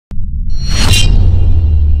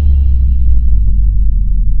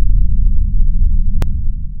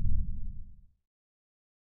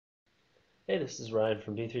Hey, this is Ryan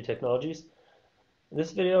from D3 Technologies. In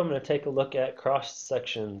this video, I'm going to take a look at cross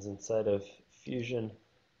sections inside of Fusion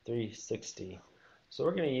 360. So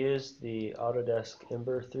we're going to use the Autodesk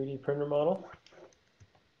Ember 3D printer model.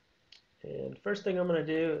 And first thing I'm going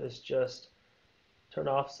to do is just turn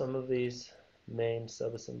off some of these main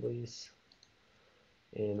subassemblies.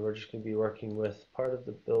 And we're just going to be working with part of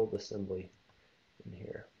the build assembly in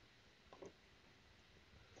here.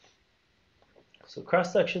 So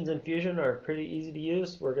cross sections in Fusion are pretty easy to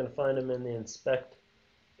use. We're going to find them in the Inspect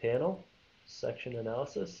panel, Section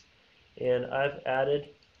Analysis, and I've added,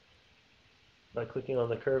 by clicking on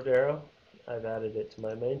the curved arrow, I've added it to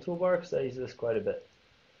my main toolbar because I use this quite a bit.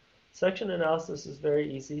 Section Analysis is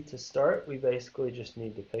very easy to start. We basically just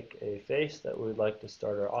need to pick a face that we would like to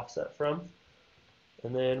start our offset from,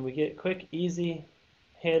 and then we get quick, easy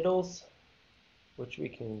handles which we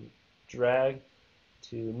can drag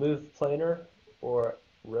to move planar or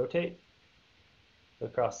rotate the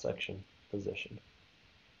cross-section position.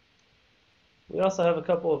 We also have a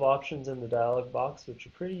couple of options in the dialog box which are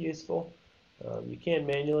pretty useful. You can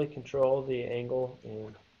manually control the angle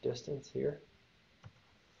and distance here.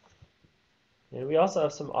 And we also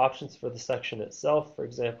have some options for the section itself. For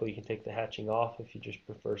example, you can take the hatching off if you just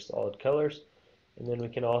prefer solid colors. And then we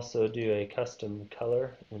can also do a custom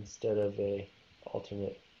color instead of an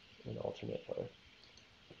alternate color.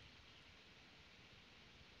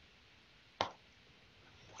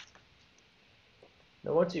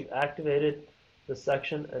 Now once you've activated the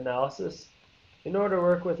section analysis, in order to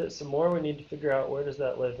work with it some more, we need to figure out where does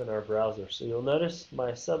that live in our browser. So you'll notice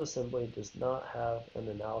my subassembly does not have an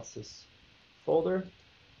analysis folder.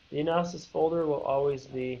 The analysis folder will always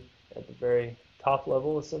be at the very top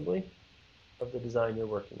level assembly of the design you're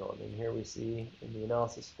working on. And here we see in the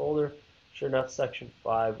analysis folder, sure enough, section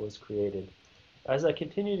 5 was created. As I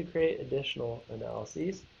continue to create additional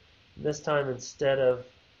analyses, this time instead of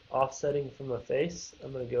offsetting from a face,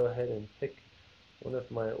 I'm going to go ahead and pick one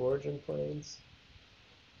of my origin planes,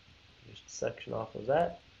 just section off of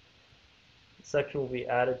that. The section will be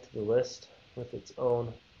added to the list with its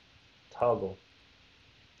own toggle.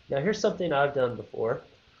 Now here's something I've done before.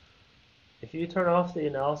 If you turn off the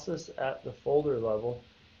analysis at the folder level,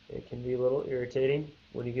 it can be a little irritating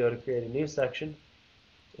when you go to create a new section.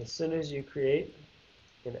 As soon as you create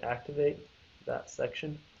and activate that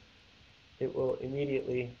section, it will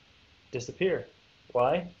immediately disappear.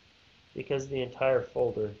 Why? Because the entire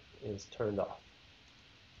folder is turned off.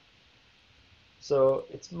 So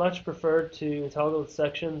it's much preferred to toggle the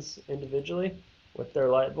sections individually with their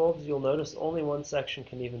light bulbs. You'll notice only one section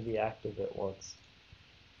can even be active at once.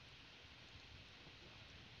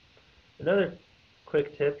 Another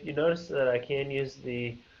quick tip, you notice that I can use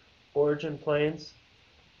the origin planes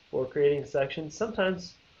for creating sections.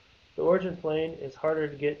 Sometimes the origin plane is harder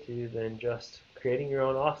to get to than just creating your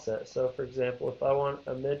own offset. So for example, if I want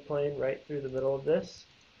a mid plane right through the middle of this,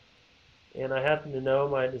 and I happen to know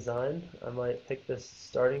my design, I might pick this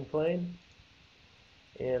starting plane,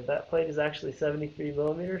 and that plane is actually 73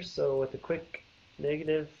 millimeters, so with a quick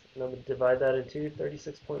negative, and I'm going to divide that in two,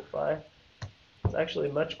 36.5, it's actually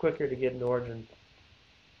much quicker to get an origin,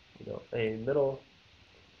 a middle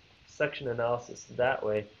section analysis that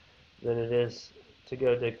way than it is to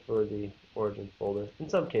go dig for the origin folder in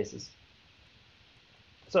some cases.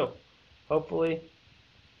 So hopefully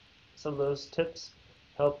some of those tips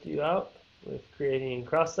helped you out with creating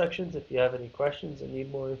cross sections. If you have any questions and need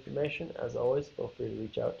more information, as always, feel free to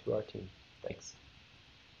reach out to our team. Thanks.